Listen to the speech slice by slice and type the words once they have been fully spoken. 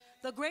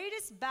The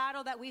greatest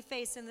battle that we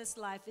face in this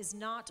life is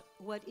not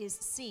what is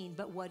seen,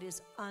 but what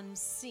is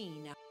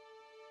unseen.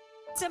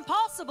 It's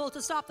impossible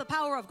to stop the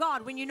power of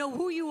God when you know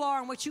who you are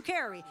and what you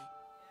carry.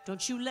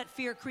 Don't you let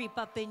fear creep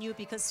up in you,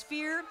 because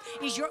fear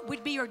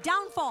would be your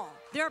downfall.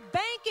 They're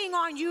banking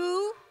on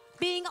you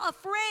being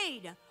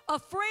afraid.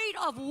 Afraid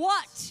of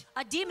what?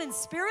 A demon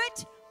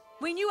spirit?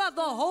 When you have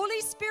the Holy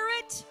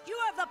Spirit, you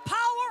have the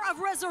power of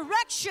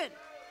resurrection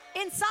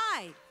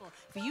inside.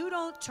 If you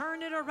don't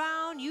turn it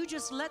around, you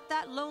just let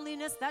that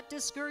loneliness, that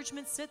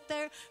discouragement sit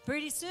there,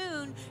 pretty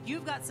soon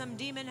you've got some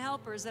demon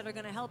helpers that are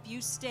going to help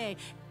you stay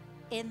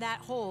in that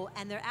hole,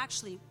 and they're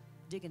actually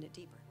digging it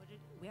deeper.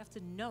 We have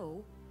to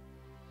know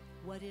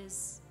what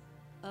is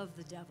of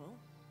the devil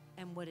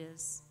and what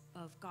is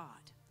of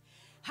God.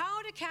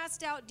 How to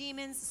cast out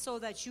demons so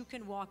that you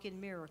can walk in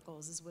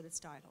miracles is what it's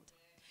titled.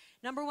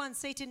 Number one,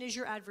 Satan is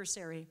your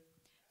adversary.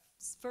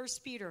 1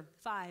 Peter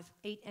 5,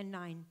 8, and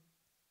 9.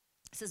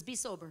 It says, be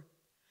sober,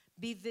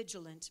 be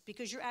vigilant,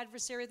 because your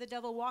adversary, the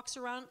devil, walks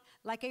around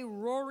like a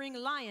roaring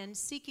lion,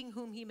 seeking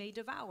whom he may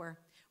devour.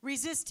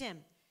 Resist him,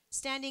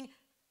 standing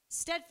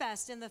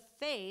steadfast in the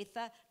faith,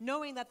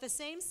 knowing that the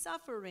same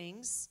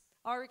sufferings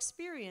are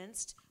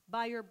experienced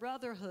by your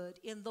brotherhood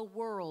in the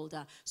world.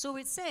 So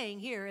it's saying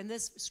here in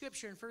this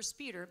scripture in 1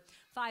 Peter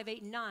 5,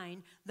 8, and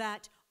 9,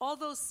 that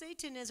although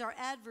Satan is our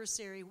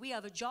adversary, we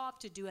have a job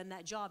to do, and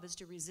that job is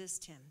to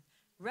resist him.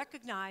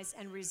 Recognize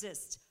and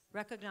resist.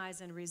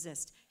 Recognize and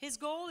resist. His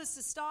goal is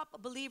to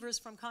stop believers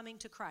from coming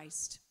to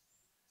Christ.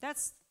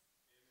 That's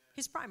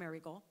his primary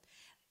goal.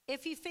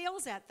 If he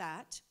fails at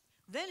that,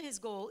 then his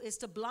goal is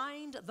to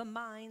blind the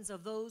minds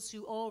of those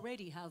who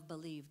already have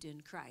believed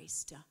in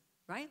Christ.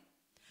 Right?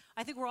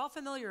 I think we're all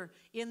familiar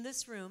in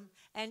this room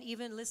and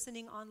even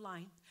listening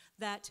online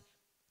that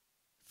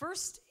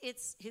first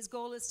his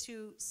goal is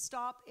to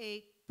stop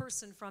a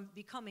person from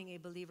becoming a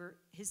believer.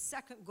 His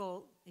second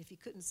goal, if he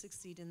couldn't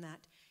succeed in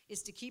that,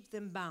 is to keep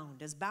them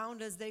bound as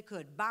they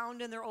could,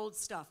 bound in their old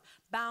stuff,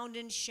 bound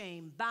in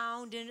shame,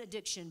 bound in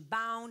addiction,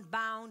 bound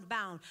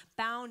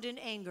in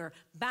anger,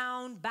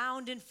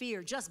 bound in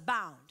fear, just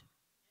bound.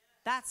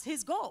 That's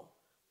his goal.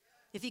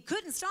 If he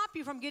couldn't stop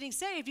you from getting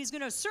saved, he's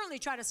going to certainly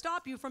try to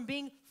stop you from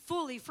being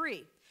fully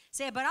free.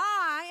 Say, but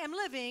I am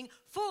living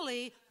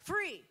fully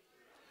free.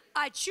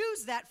 I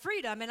choose that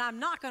freedom, and I'm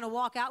not going to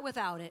walk out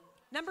without it.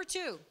 Number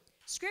two,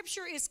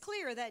 Scripture is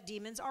clear that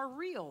demons are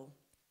real.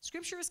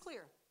 Scripture is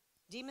clear.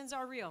 Demons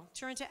are real.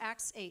 Turn to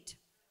Acts 8.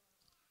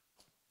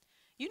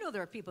 You know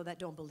there are people that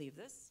don't believe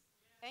this.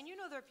 And you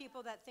know there are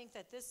people that think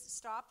that this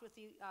stopped with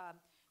the,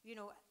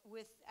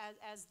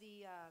 as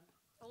the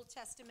Old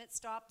Testament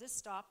stopped, this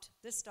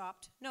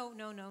stopped.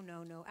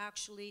 No.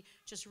 Actually,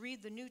 just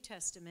read the New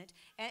Testament.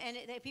 And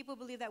people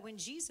believe that when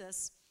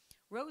Jesus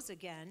rose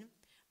again,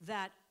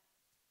 that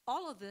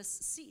all of this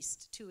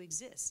ceased to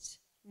exist.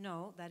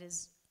 No, that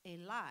is a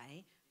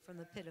lie from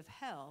the pit of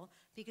hell,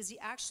 because he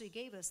actually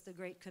gave us the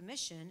Great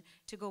Commission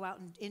to go out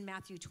in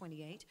Matthew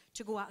 28,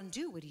 to go out and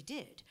do what he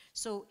did.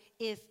 So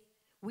if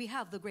we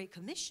have the Great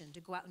Commission to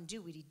go out and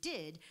do what he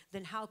did,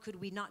 then how could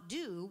we not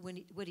do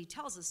what he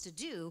tells us to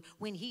do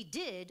when he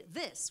did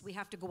this? We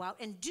have to go out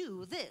and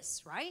do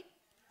this, right?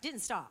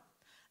 Didn't stop.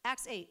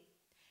 Acts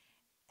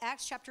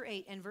chapter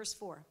 8 and verse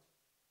 4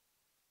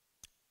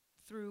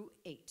 through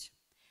 8.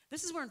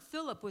 This is when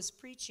Philip was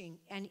preaching,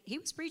 and he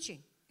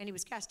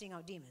was casting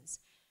out demons.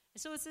 And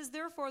so it says,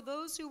 therefore,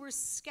 those who were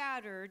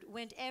scattered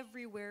went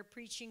everywhere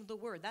preaching the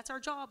word. That's our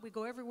job. We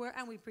go everywhere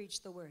and we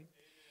preach the word. Amen.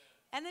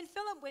 And then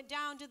Philip went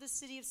down to the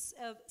city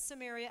of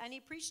Samaria, and he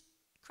preached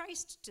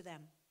Christ to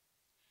them.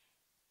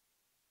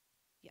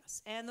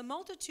 Yes. And the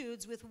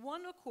multitudes with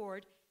one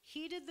accord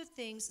heeded the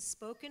things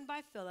spoken by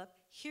Philip,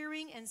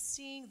 hearing and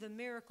seeing the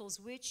miracles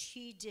which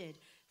he did.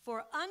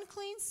 For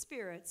unclean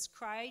spirits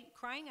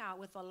crying out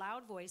with a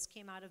loud voice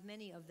came out of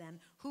many of them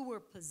who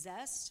were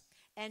possessed,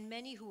 and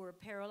many who were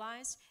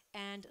paralyzed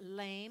and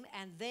lame,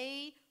 and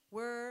they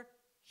were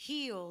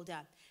healed.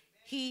 Amen.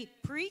 He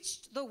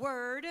preached the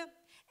word,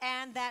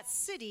 and that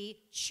city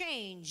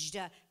changed.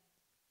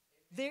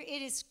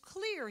 It is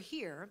clear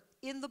here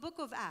in the book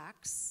of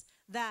Acts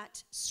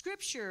that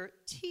Scripture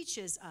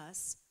teaches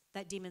us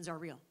that demons are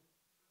real.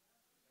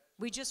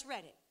 We just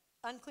read it.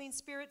 Unclean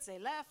spirits, they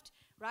left,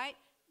 right?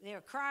 They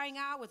were crying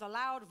out with a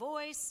loud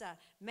voice.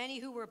 Many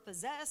who were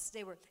possessed,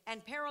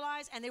 and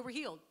paralyzed, and they were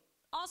healed.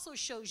 Also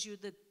shows you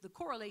the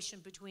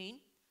correlation between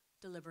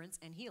deliverance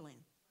and healing,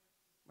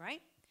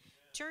 right? Yeah.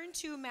 Turn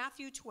to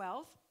Matthew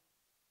 12,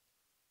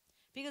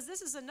 because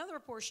this is another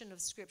portion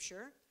of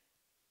Scripture,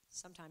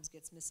 sometimes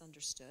gets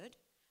misunderstood,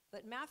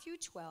 but Matthew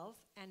 12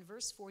 and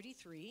verse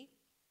 43,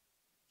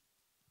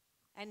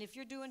 and if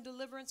you're doing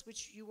deliverance,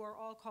 which you are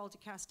all called to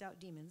cast out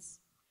demons,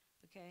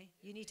 okay,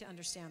 you need to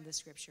understand this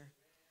Scripture,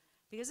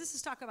 because this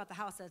is talking about the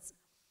house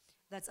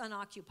that's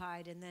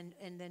unoccupied, and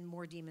then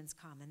more demons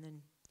come, and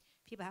then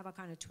people have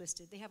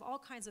they have all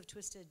kinds of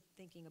twisted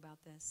thinking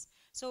about this.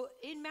 So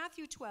in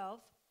Matthew 12,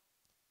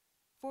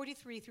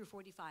 43 through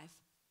 45,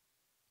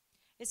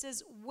 it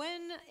says,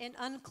 when an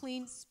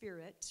unclean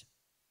spirit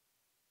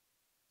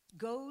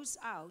goes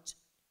out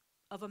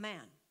of a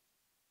man.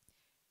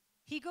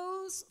 He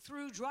goes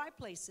through dry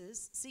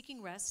places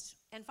seeking rest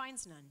and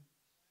finds none.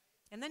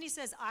 And then he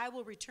says, I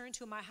will return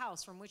to my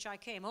house from which I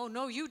came. Oh,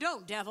 no, you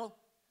don't, devil.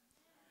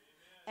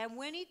 And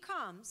when he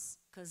comes,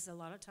 because a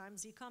lot of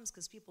times he comes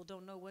because people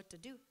don't know what to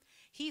do,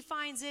 he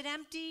finds it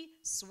empty,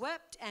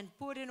 swept, and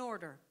put in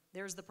order.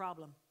 There's the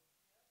problem.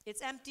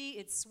 It's empty,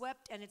 it's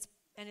swept, and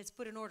it's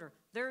put in order.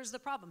 There's the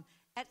problem.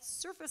 At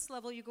surface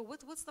level, you go,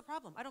 what's the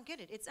problem? I don't get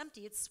it. It's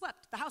empty, it's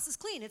swept. The house is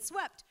clean, it's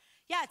swept.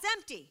 Yeah, it's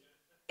empty.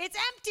 It's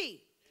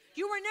empty.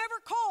 You were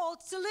never called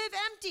to live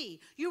empty.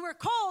 You were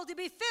called to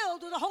be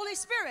filled with the Holy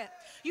Spirit.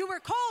 You were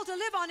called to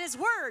live on His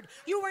Word.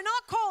 You were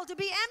not called to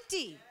be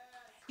empty.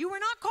 You were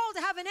not called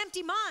to have an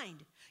empty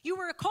mind. You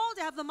were called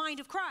to have the mind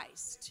of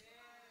Christ.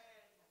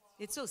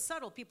 It's so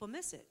subtle, people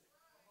miss it.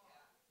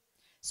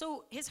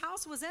 So his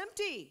house was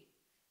empty.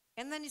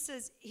 And then he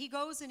says, he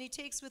goes and he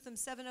takes with him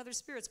 7 other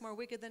spirits more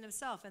wicked than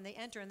himself. And they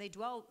enter and they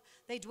dwell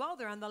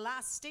there. And the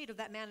last state of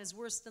that man is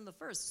worse than the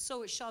first.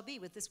 So it shall be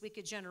with this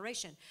wicked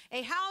generation.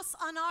 A house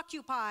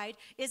unoccupied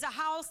is a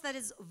house that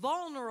is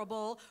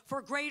vulnerable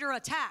for greater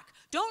attack.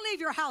 Don't leave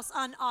your house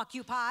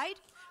unoccupied.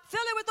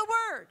 Fill it with the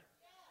word.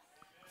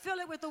 Fill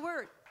it with the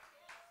word.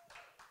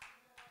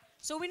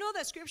 So we know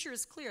that scripture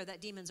is clear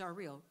that demons are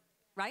real,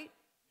 right?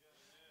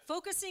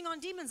 Focusing on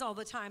demons all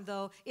the time,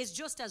 though, is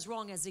just as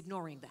wrong as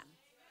ignoring them.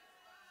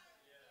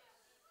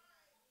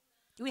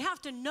 We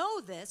have to know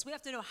this. We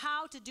have to know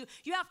how to do.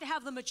 You have to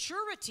have the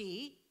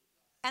maturity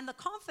and the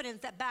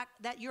confidence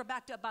that you're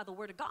backed up by the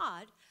Word of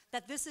God,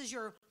 that this is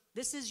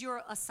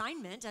your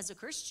assignment as a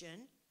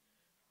Christian.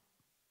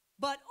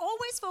 But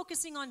always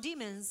focusing on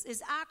demons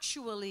is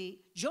actually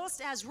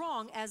just as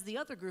wrong as the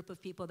other group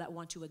of people that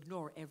want to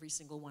ignore every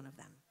single one of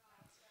them.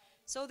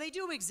 So they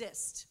do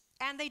exist,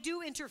 and they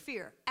do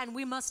interfere, and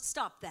we must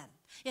stop them.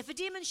 If a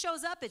demon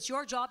shows up, it's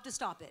your job to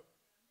stop it.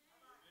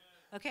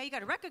 Okay, you got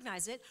to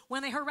recognize it.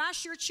 When they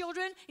harass your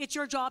children, it's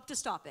your job to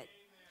stop it.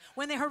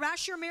 When they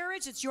harass your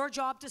marriage, it's your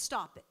job to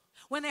stop it.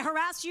 When they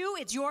harass you,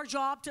 it's your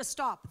job to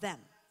stop them.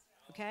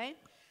 Okay?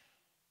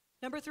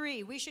 Number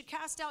 3, we should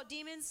cast out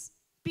demons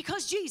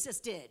because Jesus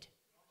did.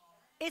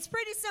 It's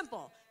pretty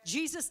simple.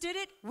 Jesus did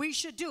it, we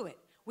should do it.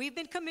 We've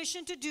been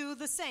commissioned to do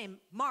the same.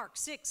 Mark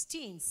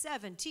 16,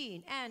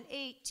 17, and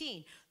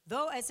 18.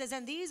 Though it says,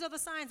 and these are the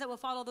signs that will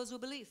follow those who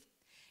believe.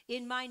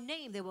 In my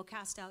name, they will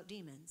cast out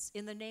demons.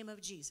 In the name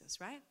of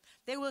Jesus, right?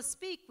 They will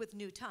speak with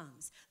new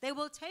tongues. They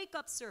will take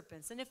up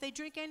serpents. And if they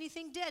drink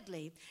anything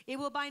deadly, it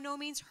will by no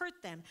means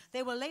hurt them.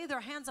 They will lay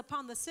their hands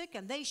upon the sick,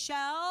 and they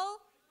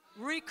shall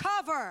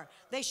recover.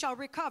 They shall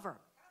recover.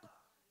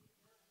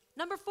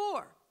 Number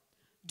 4,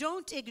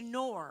 don't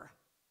ignore.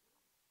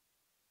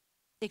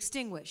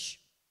 Extinguish.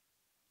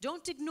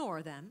 Don't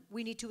ignore them.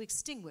 We need to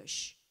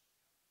extinguish.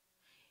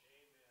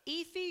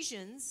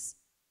 Ephesians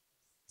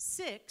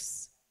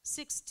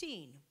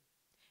 6:16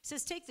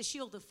 says, take the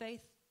shield of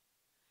faith.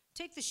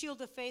 Take the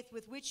shield of faith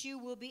with which you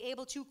will be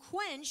able to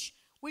quench,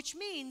 which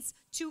means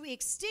to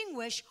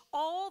extinguish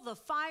all the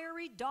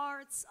fiery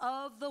darts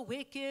of the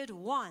wicked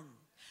one.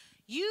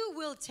 You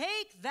will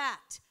take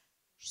that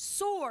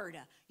sword.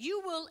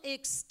 You will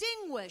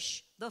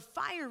extinguish the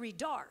fiery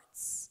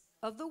darts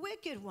of the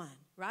wicked one,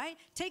 right?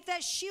 Take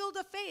that shield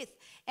of faith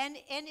and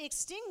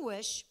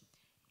extinguish.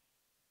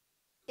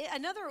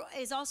 Another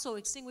is also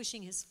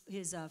extinguishing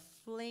his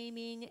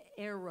flaming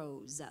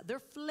arrows. They're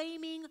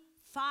flaming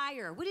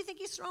fire. What do you think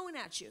he's throwing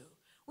at you?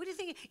 What do you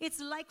think?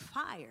 It's like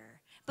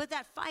fire, but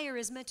that fire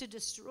is meant to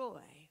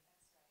destroy.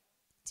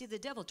 See, the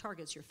devil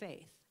targets your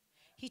faith.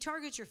 He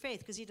targets your faith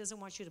because he doesn't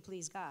want you to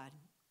please God.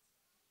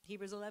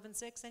 Hebrews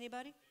 11:6,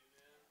 anybody?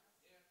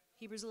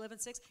 Hebrews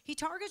 11:6. He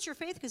targets your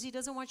faith because he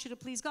doesn't want you to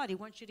please God. He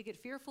wants you to get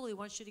fearful. He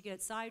wants you to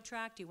get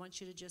sidetracked. He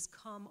wants you to just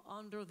come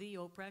under the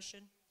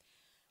oppression.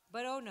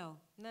 But oh no.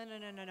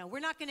 No. We're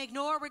not going to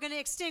ignore. We're going to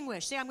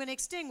extinguish. Say, I'm going to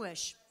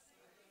extinguish.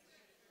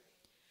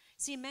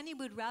 See, many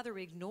would rather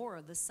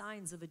ignore the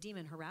signs of a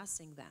demon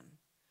harassing them,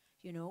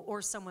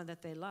 or someone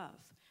that they love,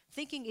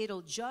 thinking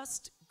it'll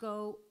just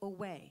go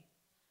away.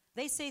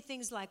 They say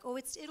things like, oh,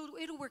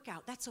 it'll work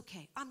out. That's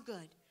okay. I'm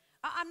good.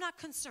 I'm not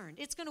concerned.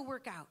 It's going to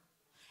work out.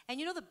 And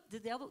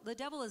the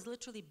devil is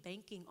literally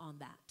banking on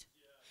that.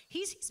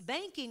 He's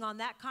banking on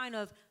that kind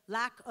of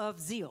lack of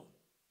zeal.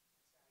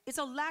 It's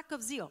a lack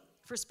of zeal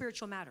for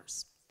spiritual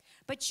matters.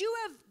 But you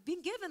have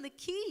been given the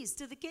keys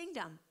to the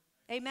kingdom.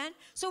 Amen?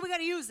 So we got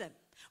to use them.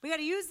 We got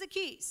to use the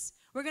keys.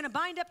 We're going to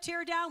bind up,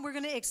 tear down. We're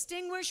going to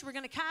extinguish. We're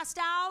going to cast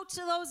out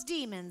those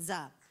demons.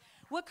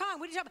 What kind?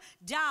 What are you talking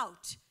about?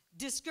 Doubt,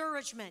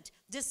 discouragement,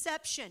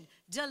 deception,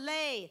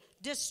 delay,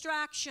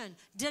 distraction,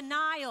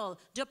 denial,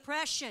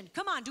 depression.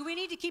 Come on, do we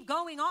need to keep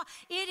going on?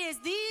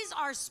 These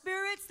are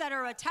spirits that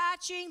are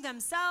attaching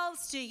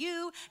themselves to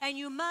you, and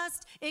you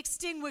must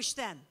extinguish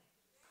them.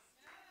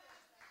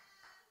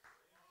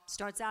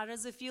 Starts out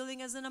as a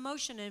feeling, as an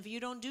emotion, and if you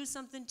don't do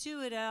something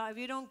to it, if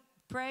you don't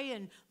pray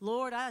and,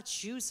 Lord, I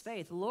choose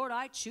faith. Lord,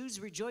 I choose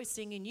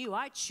rejoicing in you.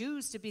 I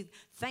choose to be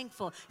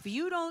thankful. If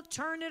you don't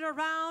turn it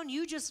around,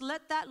 you just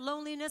let that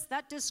loneliness,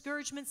 that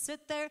discouragement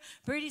sit there,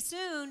 pretty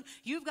soon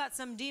you've got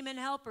some demon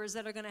helpers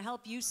that are going to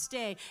help you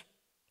stay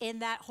in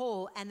that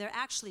hole, and they're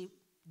actually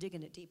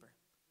digging it deeper.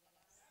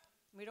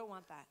 We don't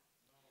want that.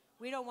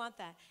 We don't want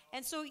that.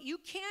 And so you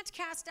can't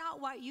cast out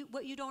what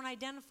you don't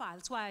identify.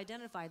 That's why I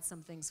identified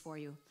some things for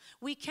you.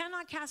 We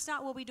cannot cast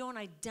out what we don't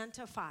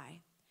identify.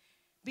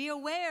 Be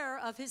aware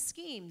of his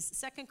schemes.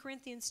 2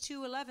 Corinthians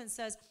 2:11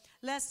 says,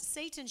 lest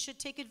Satan should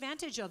take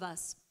advantage of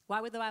us.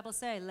 Why would the Bible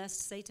say,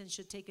 lest Satan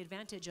should take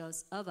advantage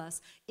of us,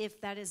 if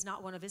that is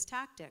not one of his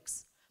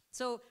tactics?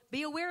 So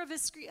be aware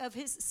of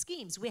his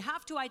schemes. We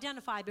have to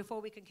identify before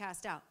we can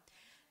cast out.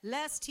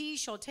 Lest he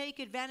shall take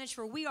advantage,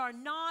 for we are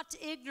not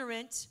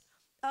ignorant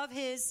of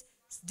his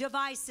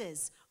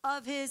devices,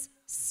 of his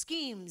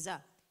schemes,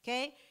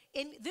 okay?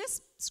 In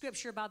this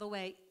scripture, by the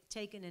way,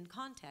 taken in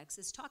context,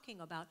 is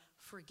talking about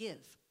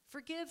forgive.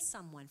 Forgive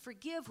someone.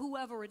 Forgive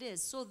whoever it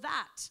is, so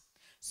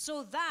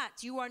that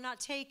you are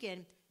not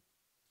taken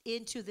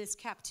into this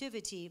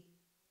captivity,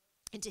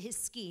 into his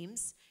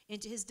schemes,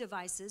 into his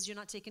devices. You're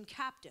not taken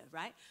captive,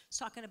 right? It's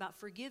talking about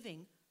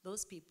forgiving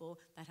those people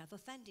that have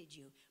offended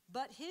you.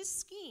 But his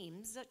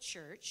schemes at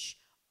church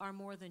are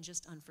more than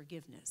just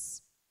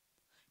unforgiveness.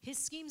 His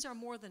schemes are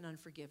more than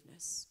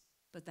unforgiveness,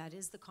 but that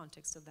is the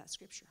context of that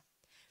scripture.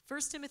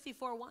 1 Timothy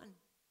 4:1.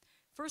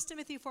 1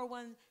 Timothy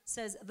 4:1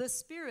 says, the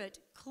Spirit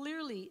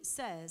clearly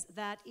says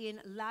that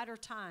in latter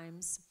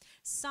times,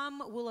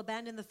 some will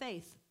abandon the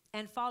faith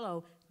and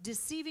follow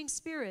deceiving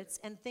spirits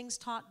and things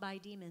taught by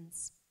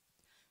demons.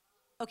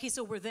 Okay,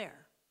 so we're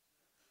there.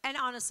 And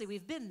honestly,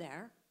 we've been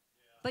there,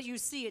 but you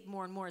see it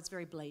more and more. It's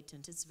very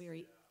blatant. It's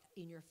very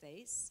in your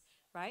face.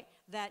 Right?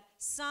 That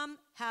some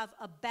have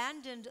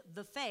abandoned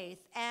the faith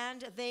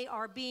and they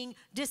are being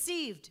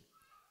deceived.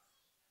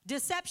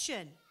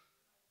 Deception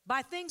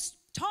by things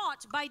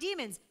taught by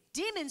demons.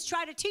 Demons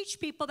try to teach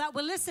people that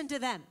will listen to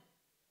them.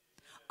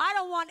 I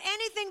don't want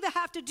anything to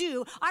have to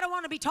do. I don't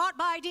want to be taught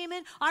by a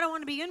demon. I don't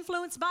want to be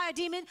influenced by a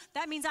demon.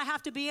 That means I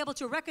have to be able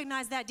to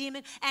recognize that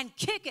demon and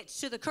kick it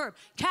to the curb,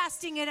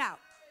 casting it out.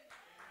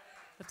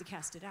 You have to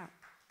cast it out.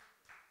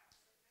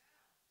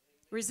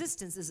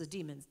 Resistance is a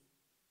demon.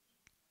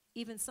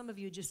 Even some of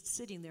you just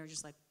sitting there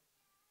just like,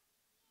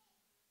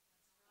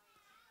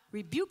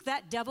 rebuke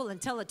that devil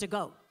and tell it to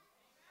go.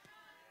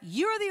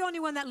 You're the only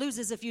one that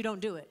loses if you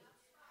don't do it.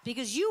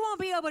 Because you won't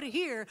be able to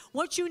hear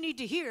what you need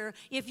to hear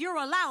if you're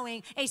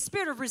allowing a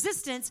spirit of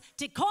resistance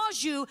to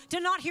cause you to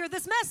not hear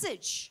this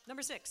message.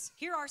 Number 6,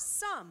 here are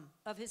some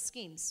of his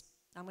schemes.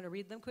 I'm going to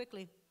read them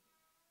quickly.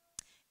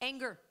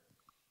 Anger.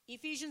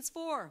 Ephesians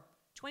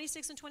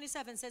 4:26 and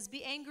 27 says,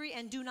 be angry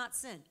and do not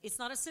sin. It's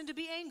not a sin to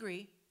be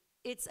angry.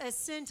 It's a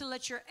sin to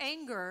let your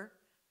anger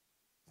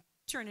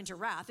turn into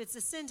wrath. It's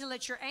a sin to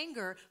let your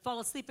anger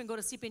fall asleep and go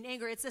to sleep in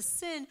anger. It's a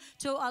sin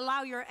to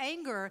allow your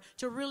anger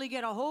to really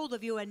get a hold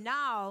of you, and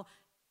now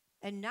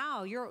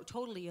you're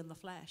totally in the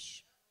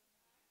flesh.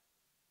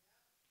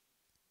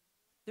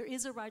 There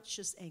is a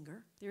righteous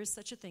anger. There is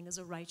such a thing as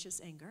a righteous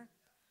anger.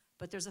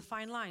 But there's a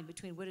fine line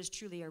between what is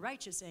truly a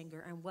righteous anger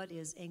and what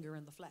is anger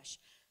in the flesh.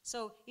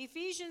 So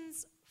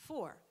Ephesians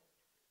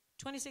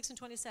 4:26 and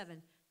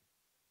 27.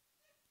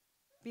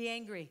 Be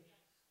angry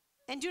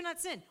and do not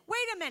sin.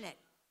 Wait a minute.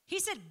 He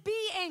said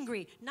be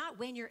angry, not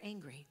when you're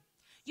angry.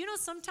 You know,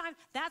 sometimes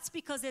that's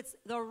because it's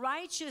the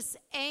righteous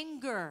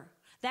anger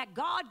that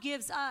God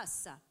gives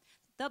us.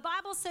 The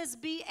Bible says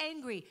be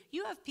angry.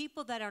 You have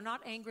people that are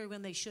not angry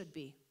when they should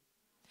be.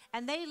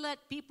 And they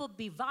let people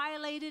be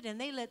violated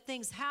and they let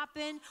things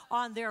happen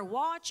on their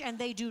watch and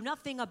they do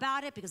nothing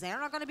about it because they're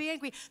not going to be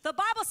angry. The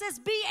Bible says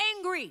be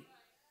angry.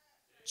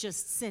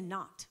 Just sin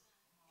not.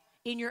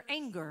 In your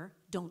anger,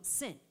 don't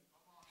sin.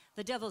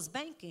 The devil's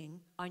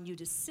banking on you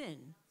to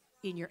sin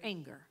in your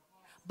anger.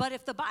 But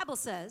if the Bible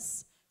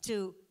says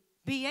to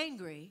be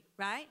angry,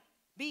 right?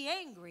 Be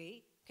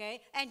angry,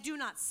 okay? And do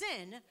not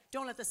sin.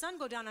 Don't let the sun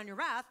go down on your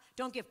wrath.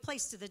 Don't give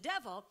place to the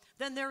devil.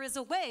 Then there is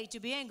a way to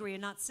be angry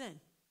and not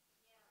sin.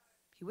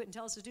 He wouldn't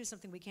tell us to do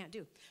something we can't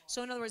do.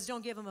 So in other words,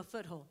 don't give him a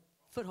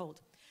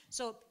foothold.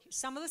 So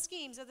some of the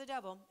schemes of the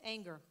devil,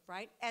 anger,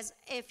 right? As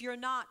if you're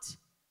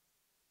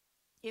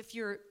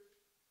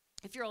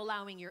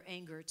allowing your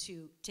anger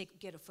to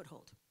get a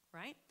foothold,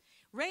 right?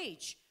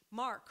 Rage,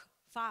 Mark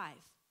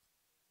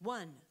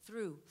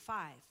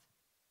 5:1-5.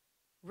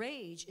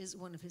 Rage is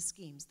one of his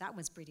schemes. That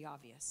one's pretty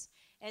obvious.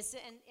 And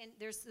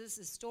there's this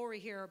story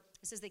here.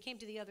 It says they came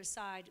to the other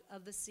side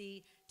of the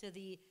sea, to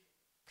the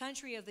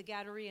country of the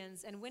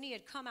Gadareans, and when he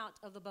had come out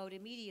of the boat,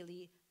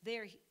 immediately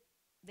there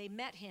they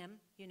met him,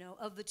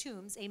 of the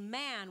tombs, a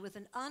man with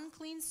an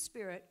unclean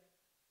spirit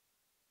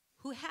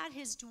who had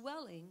his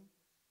dwelling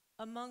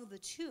among the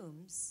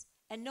tombs,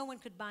 and no one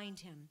could bind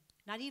him,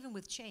 not even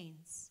with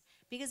chains,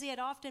 because he had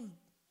often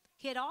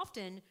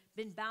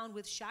been bound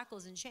with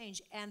shackles and chains,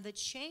 and the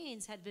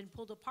chains had been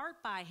pulled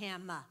apart by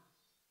him.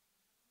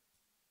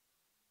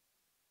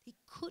 He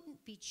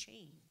couldn't be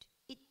chained.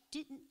 It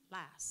didn't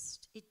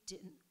last. It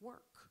didn't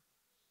work.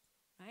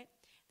 right?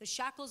 The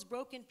shackles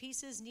broke in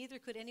pieces, neither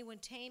could anyone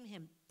tame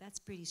him. That's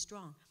pretty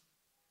strong,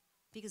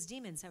 because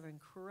demons have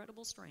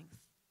incredible strength.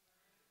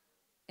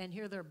 And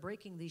here they're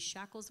breaking these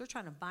shackles. They're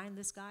trying to bind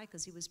this guy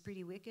because he was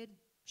pretty wicked.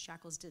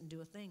 Shackles didn't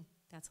do a thing.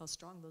 That's how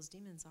strong those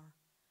demons are.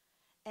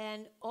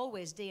 And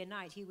always, day and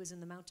night, he was in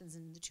the mountains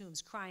and in the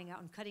tombs, crying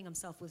out and cutting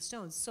himself with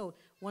stones. So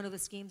one of the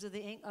schemes of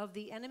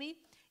the enemy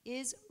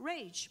is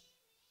rage.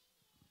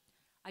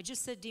 I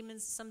just said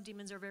demons. Some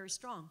demons are very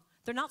strong.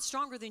 They're not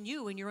stronger than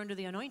you when you're under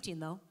the anointing,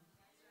 though.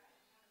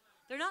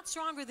 They're not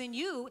stronger than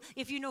you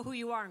if you know who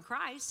you are in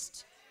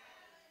Christ.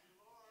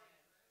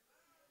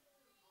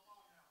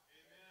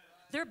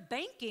 They're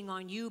banking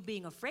on you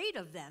being afraid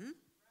of them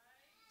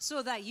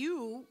so that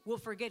you will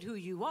forget who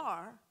you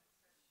are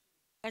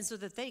and so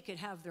that they can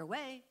have their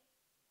way.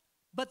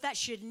 But that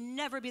should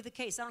never be the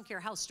case. I don't care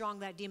how strong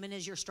that demon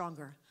is, you're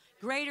stronger.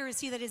 Greater is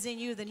he that is in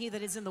you than he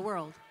that is in the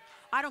world.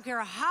 I don't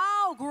care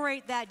how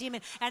great that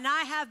demon. And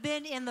I have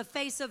been in the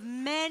face of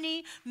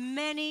many,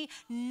 many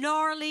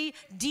gnarly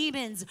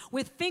demons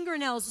with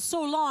fingernails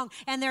so long,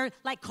 and they're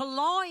like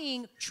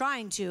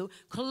trying to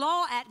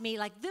claw at me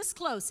like this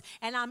close,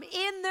 and I'm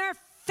in their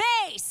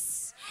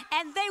face,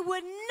 and they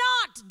would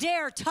not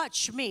dare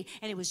touch me.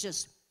 And it was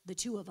just the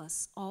two of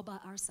us all by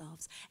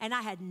ourselves. And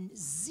I had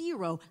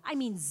zero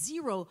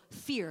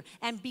fear.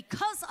 And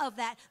because of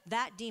that,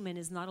 that demon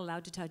is not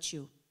allowed to touch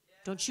you.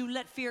 Don't you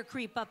let fear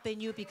creep up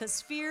in you,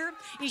 because fear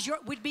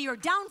would be your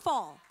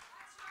downfall.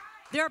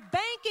 They're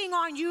banking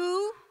on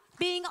you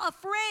being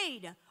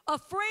afraid.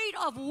 Afraid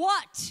of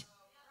what?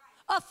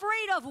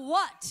 Afraid of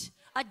what?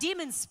 A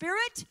demon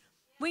spirit?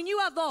 When you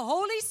have the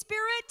Holy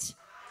Spirit,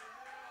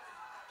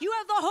 you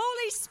have the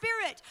Holy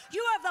Spirit.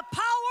 You have the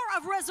power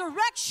of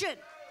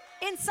resurrection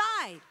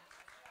inside.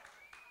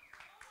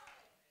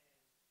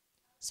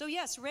 So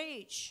yes,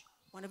 rage,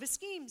 one of his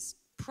schemes.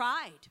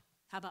 Pride.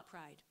 How about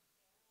pride?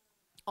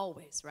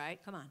 Always, right?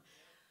 Come on.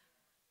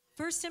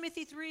 1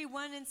 Timothy 3,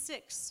 1 and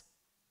 6.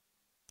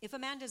 If a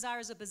man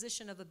desires a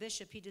position of a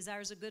bishop, he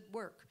desires a good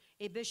work.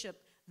 A bishop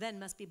then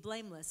must be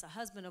blameless, a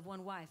husband of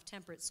one wife,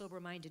 temperate,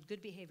 sober-minded,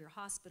 good behavior,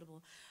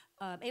 hospitable,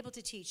 able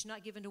to teach,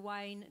 not given to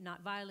wine,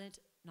 not violent,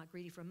 not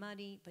greedy for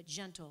money, but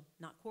gentle,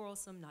 not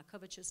quarrelsome, not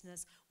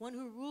covetousness, one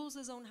who rules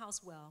his own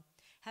house well,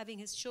 having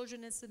his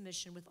children in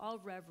submission with all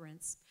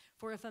reverence.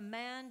 For if a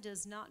man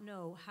does not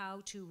know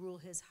how to rule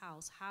his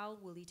house, how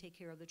will he take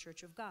care of the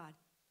church of God?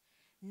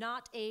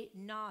 Not a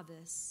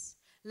novice,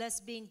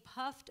 lest being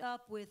puffed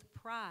up with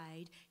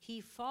pride,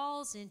 he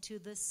falls into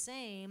the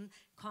same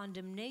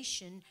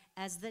condemnation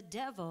as the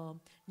devil.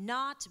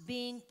 Not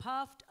being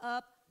puffed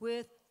up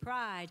with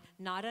pride,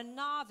 not a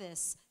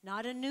novice,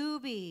 not a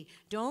newbie.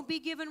 Don't be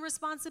given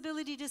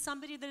responsibility to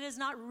somebody that is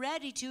not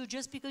ready to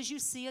just because you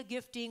see a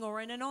gifting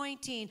or an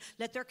anointing.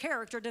 Let their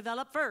character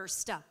develop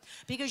first,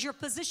 because you're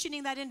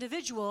positioning that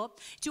individual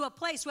to a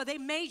place where they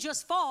may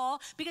just fall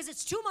because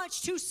it's too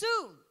much too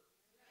soon.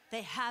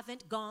 They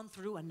haven't gone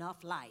through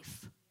enough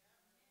life,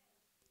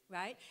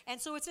 right? And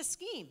so it's a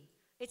scheme.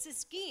 It's a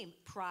scheme.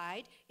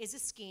 Pride is a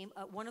scheme,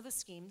 one of the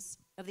schemes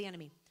of the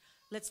enemy.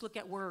 Let's look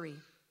at worry.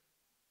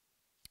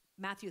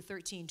 Matthew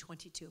 13,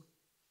 22.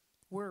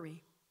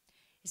 Worry.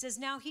 It says,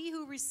 now he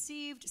who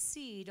received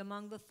seed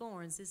among the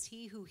thorns is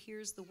he who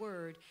hears the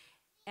word,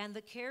 and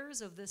the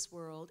cares of this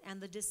world and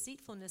the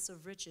deceitfulness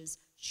of riches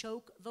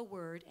choke the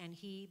word, and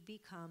he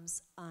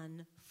becomes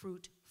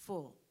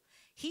unfruitful.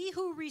 He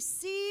who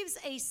receives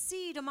a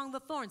seed among the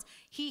thorns,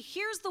 he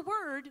hears the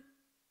word.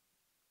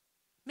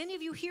 Many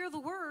of you hear the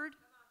word,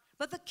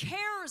 but the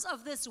cares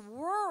of this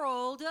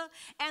world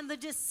and the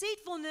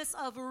deceitfulness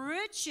of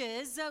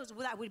riches,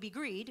 that would be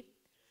greed,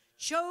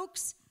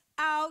 chokes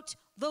out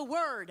the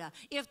word.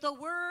 If the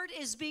word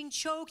is being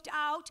choked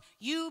out,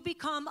 you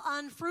become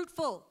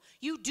unfruitful.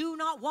 You do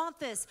not want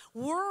this.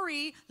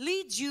 Worry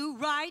leads you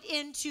right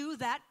into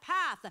that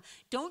path.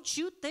 Don't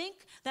you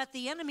think that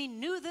the enemy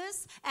knew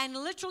this and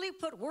literally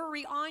put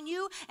worry on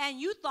you, and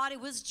you thought it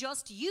was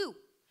just you?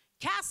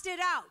 Cast it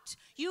out.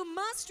 You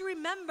must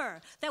remember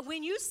that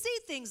when you see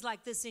things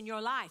like this in your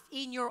life,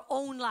 in your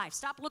own life,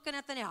 stop looking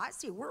at the nail. I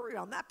see worry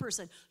on that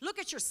person. Look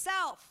at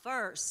yourself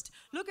first.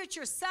 Look at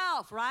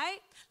yourself, right?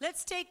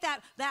 Let's take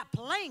that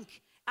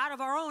plank out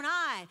of our own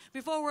eye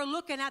before we're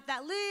looking at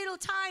that little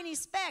tiny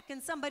speck in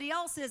somebody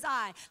else's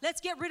eye. Let's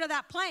get rid of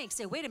that plank.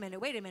 Say, wait a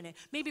minute.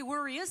 Maybe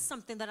worry is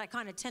something that I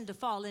kind of tend to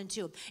fall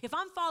into. If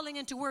I'm falling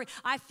into worry,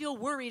 I feel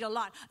worried a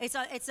lot. It's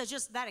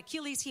just that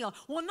Achilles heel.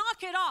 Well,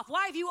 knock it off.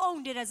 Why have you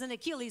owned it as an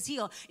Achilles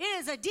heel? It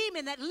is a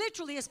demon that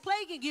literally is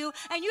plaguing you,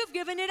 and you've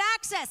given it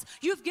access.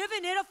 You've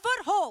given it a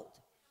foothold.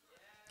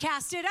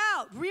 Cast it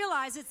out.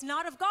 Realize it's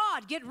not of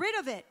God. Get rid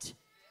of it.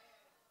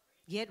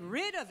 Get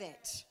rid of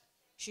it.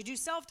 You do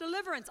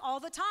self-deliverance all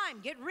the time.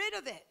 Get rid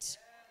of it.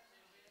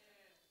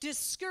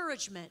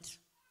 Discouragement.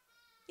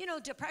 You know,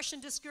 depression,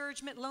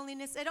 discouragement,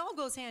 loneliness, it all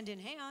goes hand in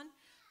hand.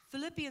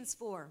 Philippians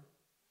 4,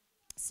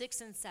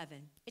 6 and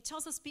 7. It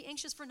tells us be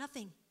anxious for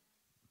nothing.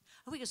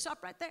 We can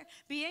stop right there.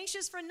 Be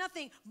anxious for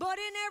nothing, but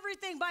in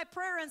everything by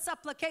prayer and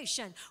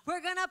supplication.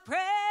 We're going to pray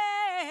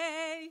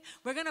pray.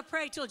 We're going to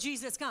pray till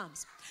Jesus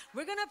comes.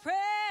 We're going to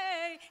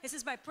pray. It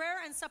says by prayer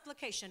and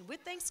supplication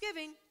with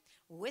thanksgiving.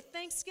 With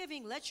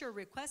thanksgiving, let your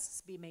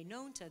requests be made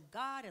known to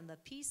God, and the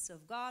peace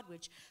of God,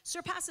 which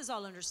surpasses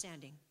all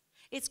understanding.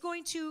 It's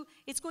going to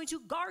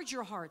guard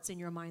your hearts and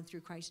your mind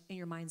through Christ, in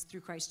your minds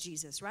through Christ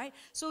Jesus, right?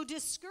 So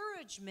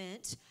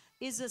discouragement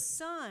is a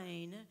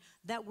sign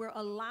that we're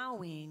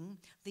allowing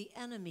the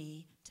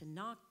enemy to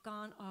knock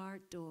on our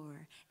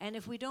door. And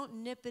if we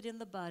don't nip it in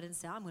the bud and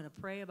say, I'm going to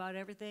pray about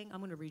everything, I'm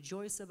going to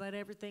rejoice about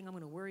everything, I'm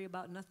going to worry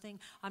about nothing,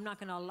 I'm not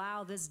going to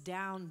allow this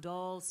down,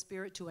 dull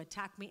spirit to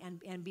attack me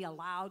and be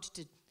allowed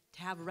to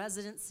have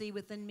residency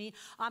within me.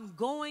 I'm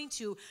going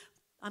to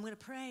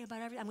pray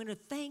about everything. I'm going to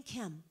thank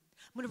him.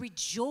 I'm going to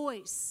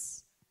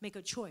rejoice. Make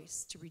a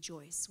choice to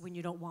rejoice when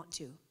you don't want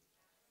to.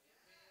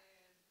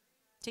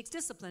 Takes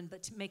discipline,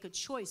 but to make a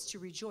choice to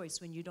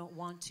rejoice when you don't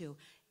want to.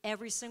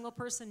 Every single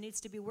person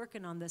needs to be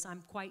working on this,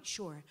 I'm quite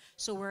sure.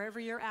 So wherever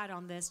you're at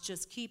on this,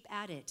 just keep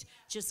at it.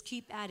 Just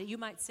keep at it. You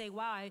might say,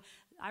 wow,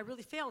 I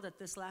really failed at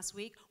this last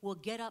week. Well,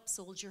 get up,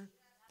 soldier,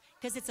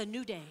 because it's a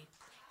new day.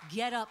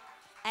 Get up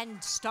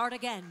and start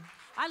again.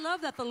 I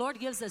love that the Lord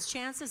gives us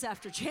chances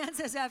after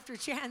chances after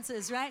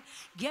chances, right?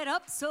 Get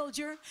up,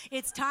 soldier.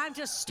 It's time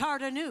to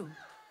start anew,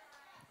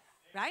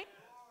 right?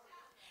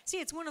 See,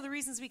 it's one of the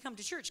reasons we come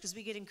to church, because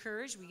we get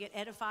encouraged, we get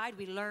edified,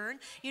 we learn.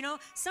 You know,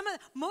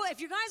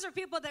 if you guys are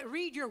people that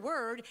read your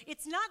word,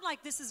 it's not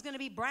like this is going to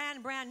be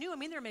brand new. I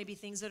mean, there may be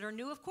things that are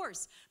new, of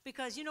course,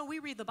 because, you know, we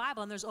read the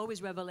Bible and there's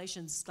always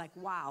revelations like,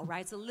 wow,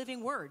 right? It's a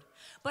living word.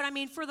 But I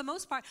mean, for the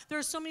most part, there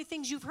are so many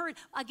things you've heard,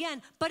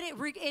 again, but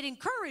it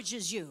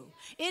encourages you.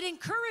 It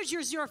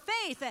encourages your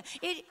faith.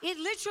 It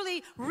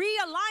literally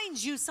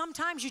realigns you.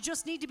 Sometimes you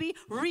just need to be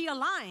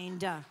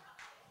realigned.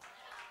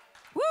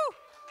 Woo!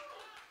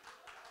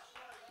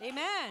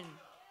 Amen.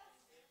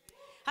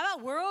 How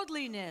about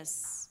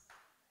worldliness?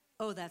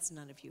 Oh, that's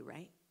none of you,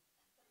 right?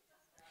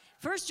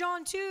 1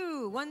 John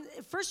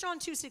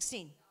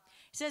 2:16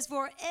 says,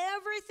 for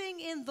everything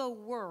in the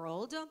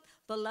world,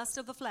 the lust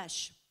of the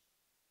flesh,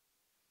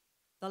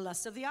 the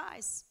lust of the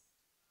eyes,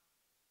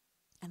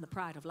 and the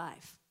pride of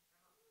life.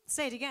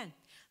 Say it again.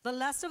 The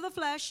lust of the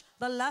flesh,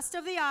 the lust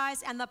of the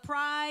eyes, and the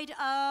pride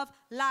of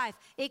life.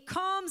 It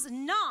comes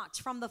not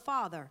from the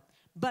Father,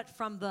 but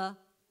from the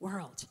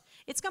world.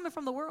 It's coming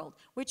from the world,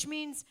 which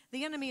means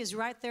the enemy is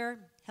right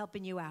there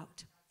helping you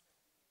out.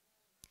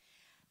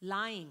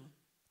 Lying,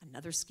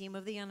 another scheme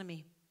of the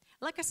enemy.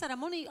 Like I said, I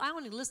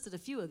only listed a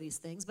few of these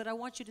things, but I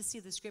want you to see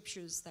the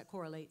scriptures that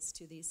correlates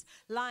to these.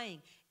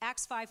 Lying,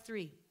 Acts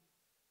 5:3.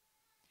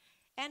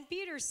 And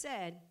Peter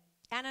said,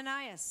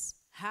 Ananias,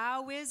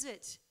 how is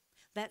it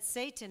that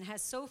Satan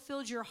has so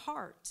filled your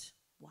heart?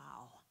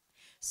 Wow.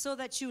 So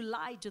that you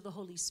lied to the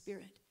Holy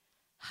Spirit.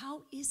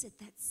 How is it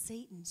that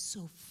Satan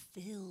so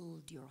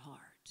filled your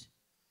heart?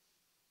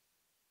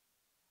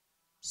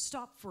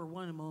 Stop for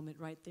one moment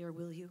right there,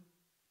 will you?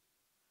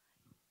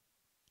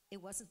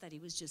 It wasn't that he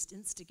was just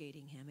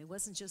instigating him. It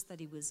wasn't just that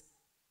he was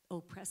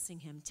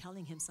oppressing him,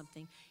 telling him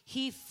something.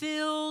 He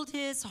filled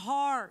his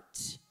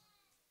heart.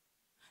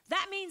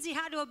 That means he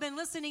had to have been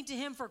listening to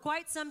him for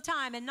quite some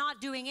time and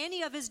not doing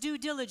any of his due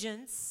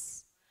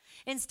diligence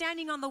and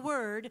standing on the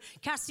word,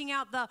 casting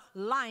out the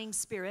lying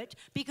spirit,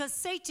 because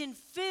Satan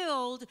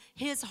filled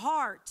his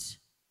heart.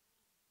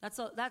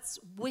 That's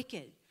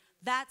wicked.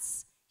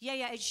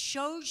 It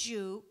shows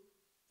you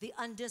the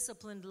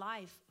undisciplined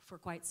life for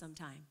quite some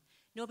time.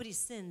 Nobody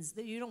sins.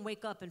 You don't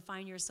wake up and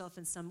find yourself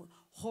in some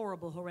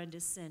horrible,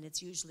 horrendous sin.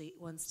 It's usually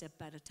one step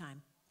at a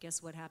time.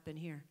 Guess what happened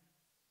here?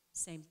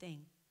 Same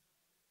thing.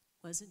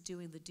 Wasn't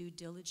doing the due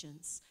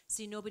diligence.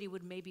 See, nobody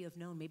would maybe have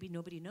known. Maybe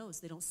nobody knows.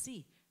 They don't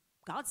see.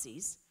 God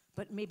sees.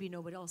 But maybe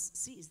nobody else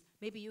sees.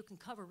 Maybe you can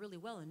cover really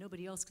well and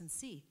nobody else can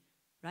see,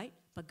 right?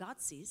 But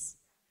God sees.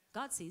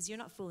 God sees. You're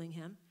not fooling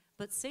him.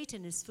 But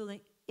Satan is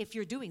filling, if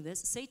you're doing this,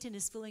 Satan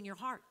is filling your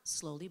heart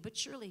slowly but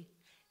surely.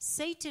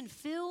 Satan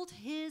filled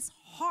his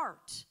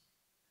heart.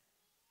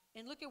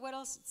 And look at what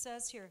else it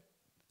says here.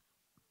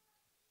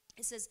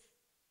 It says,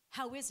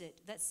 how is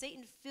it that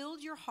Satan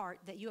filled your heart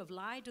that you have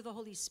lied to the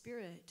Holy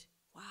Spirit?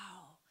 Wow.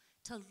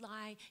 To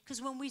lie, because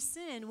when we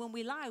sin, when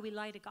we lie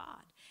to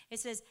God.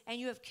 It says, and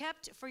you have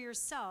kept for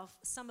yourself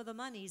some of the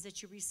monies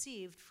that you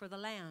received for the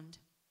land.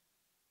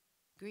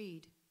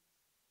 Greed,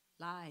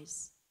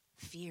 lies,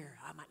 fear.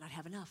 I might not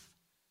have enough.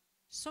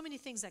 So many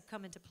things that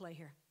come into play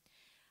here.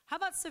 How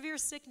about severe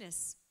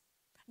sickness?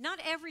 Not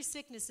every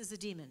sickness is a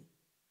demon.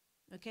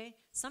 Okay?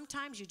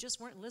 Sometimes you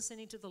just weren't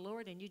listening to the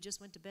Lord and you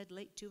just went to bed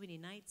late too many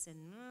nights and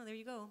there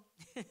you go.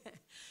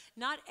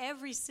 Not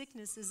every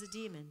sickness is a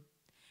demon.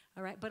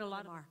 All right? But a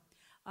lot are.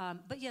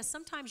 But yes,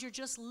 sometimes you're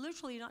just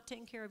literally not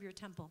taking care of your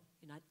temple.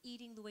 You're not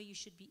eating the way you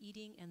should be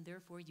eating, and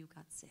therefore you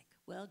got sick.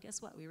 Well,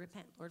 guess what? We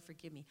repent. Lord,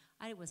 forgive me.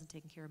 I wasn't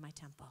taking care of my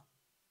temple,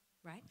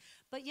 right?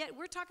 But yet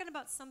we're talking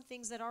about some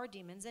things that are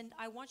demons, and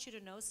I want you to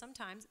know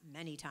sometimes,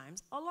 many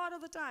times, a lot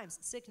of the times,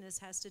 sickness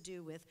has to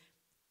do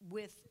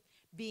with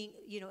being,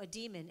 a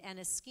demon and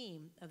a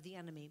scheme of the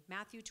enemy.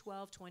 Matthew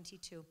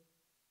 12:22.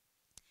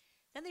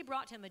 Then they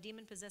brought him a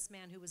demon-possessed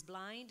man who was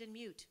blind and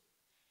mute.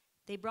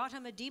 They brought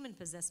him a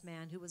demon-possessed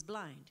man who was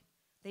blind.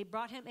 They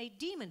brought him a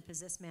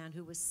demon-possessed man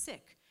who was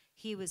sick.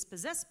 He was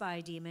possessed by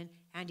a demon,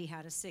 and he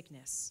had a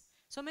sickness.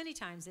 So many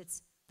times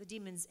it's the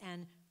demons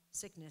and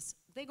sickness.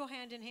 They go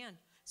hand in hand.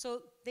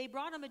 So they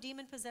brought him a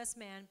demon-possessed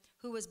man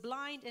who was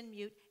blind and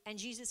mute, and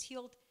Jesus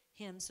healed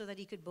him so that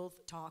he could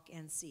both talk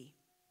and see.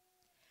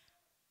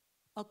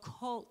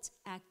 Occult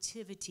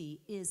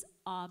activity is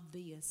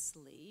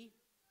obviously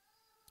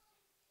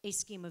a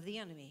scheme of the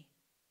enemy.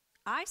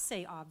 I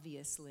say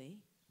obviously,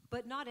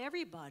 but not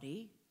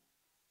everybody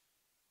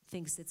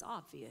thinks it's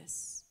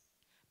obvious.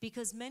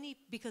 Because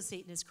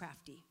Satan is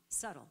crafty,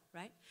 subtle,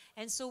 right?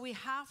 And so we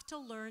have to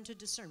learn to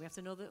discern. We have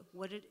to know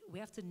we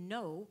have to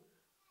know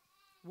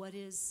what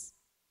is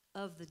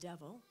of the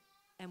devil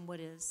and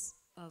what is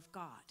of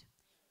God.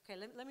 Okay,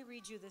 let me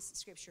read you this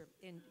scripture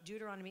in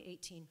Deuteronomy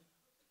 18.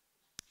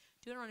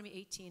 Deuteronomy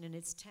 18, and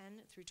it's 10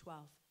 through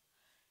 12.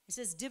 It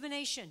says,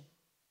 divination,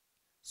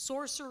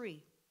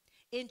 sorcery,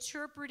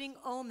 interpreting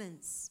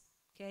omens,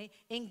 okay,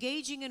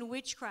 engaging in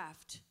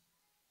witchcraft,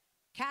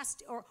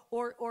 casting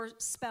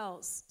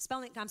spells,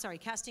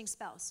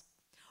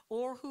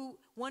 or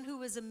one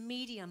who is a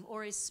medium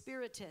or a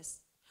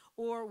spiritist,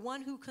 or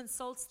one who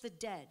consults the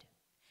dead.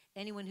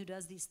 Anyone who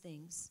does these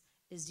things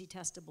is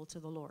detestable to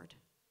the Lord.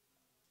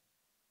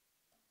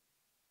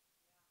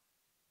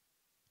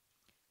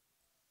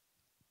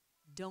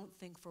 Don't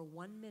think for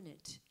 1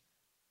 minute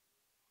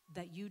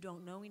that you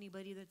don't know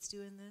anybody that's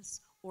doing this,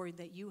 or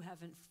that you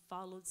haven't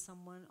followed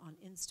someone on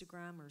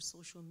Instagram or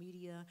social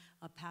media,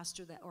 a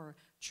pastor or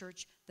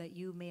church that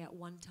you may at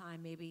one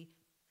time maybe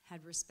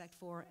had respect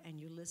for and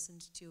you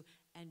listened to.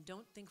 And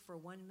don't think for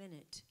 1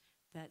 minute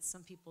that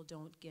some people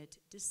don't get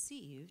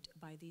deceived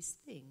by these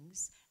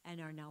things and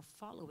are now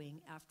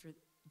following after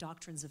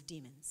doctrines of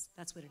demons.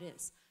 That's what it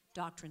is,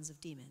 doctrines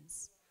of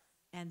demons.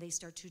 And they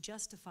start to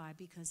justify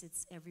because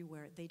it's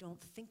everywhere. They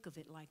don't think of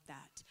it like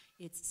that.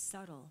 It's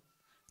subtle.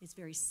 It's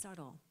very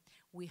subtle.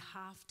 We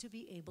have to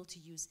be able to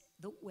use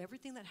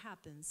everything that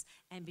happens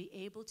and be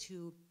able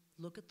to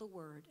look at the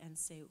word and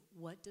say,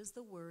 what does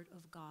the word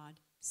of God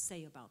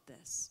say about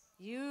this?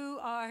 You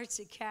are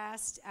to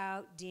cast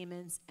out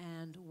demons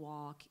and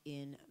walk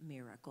in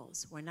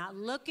miracles. We're not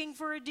looking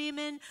for a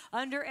demon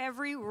under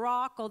every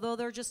rock, although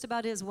there just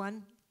about is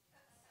one.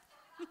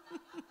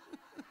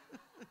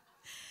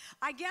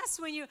 I guess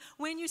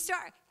when you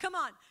start, come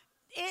on,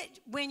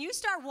 when you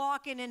start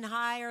walking in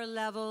higher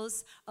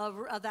levels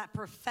of that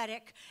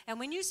prophetic, and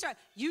when you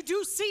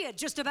do see it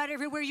just about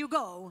everywhere you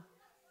go.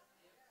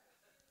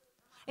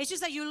 It's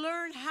just that you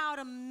learn how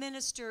to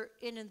minister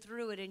in and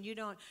through it, and you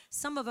don't.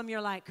 Some of them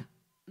you're like,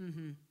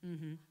 You're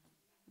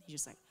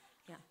just like,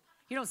 yeah.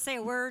 You don't say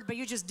a word, but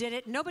you just did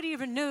it. Nobody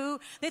even knew.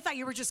 They thought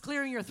you were just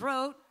clearing your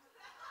throat.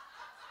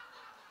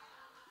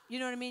 You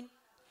know what I mean?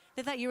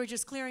 They thought you were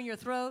just clearing your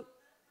throat.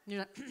 And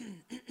you're like,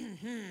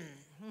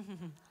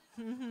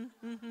 and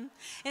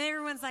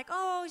everyone's like,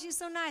 oh, she's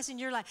so nice. And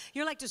you're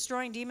like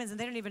destroying demons, and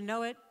they don't even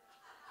know it.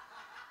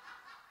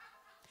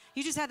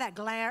 You just had that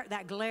glare,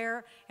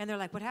 and they're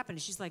like, what happened?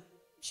 And she's like,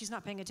 she's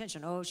not paying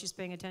attention. Oh, she's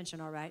paying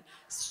attention, all right.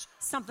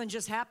 Something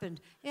just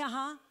happened.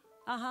 Yeah,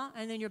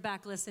 and then you're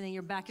back listening.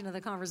 You're back into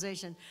the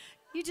conversation.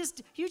 You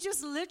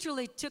just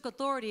literally took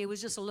authority. It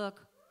was just a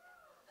look.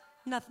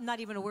 Not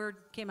even a word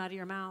came out of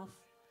your mouth.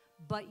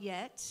 But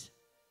yet,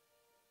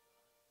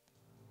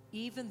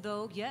 even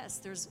though,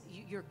 yes,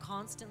 you're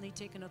constantly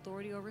taking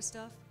authority over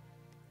stuff,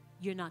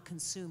 you're not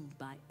consumed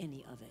by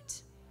any of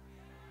it.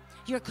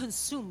 You're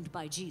consumed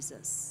by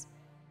Jesus.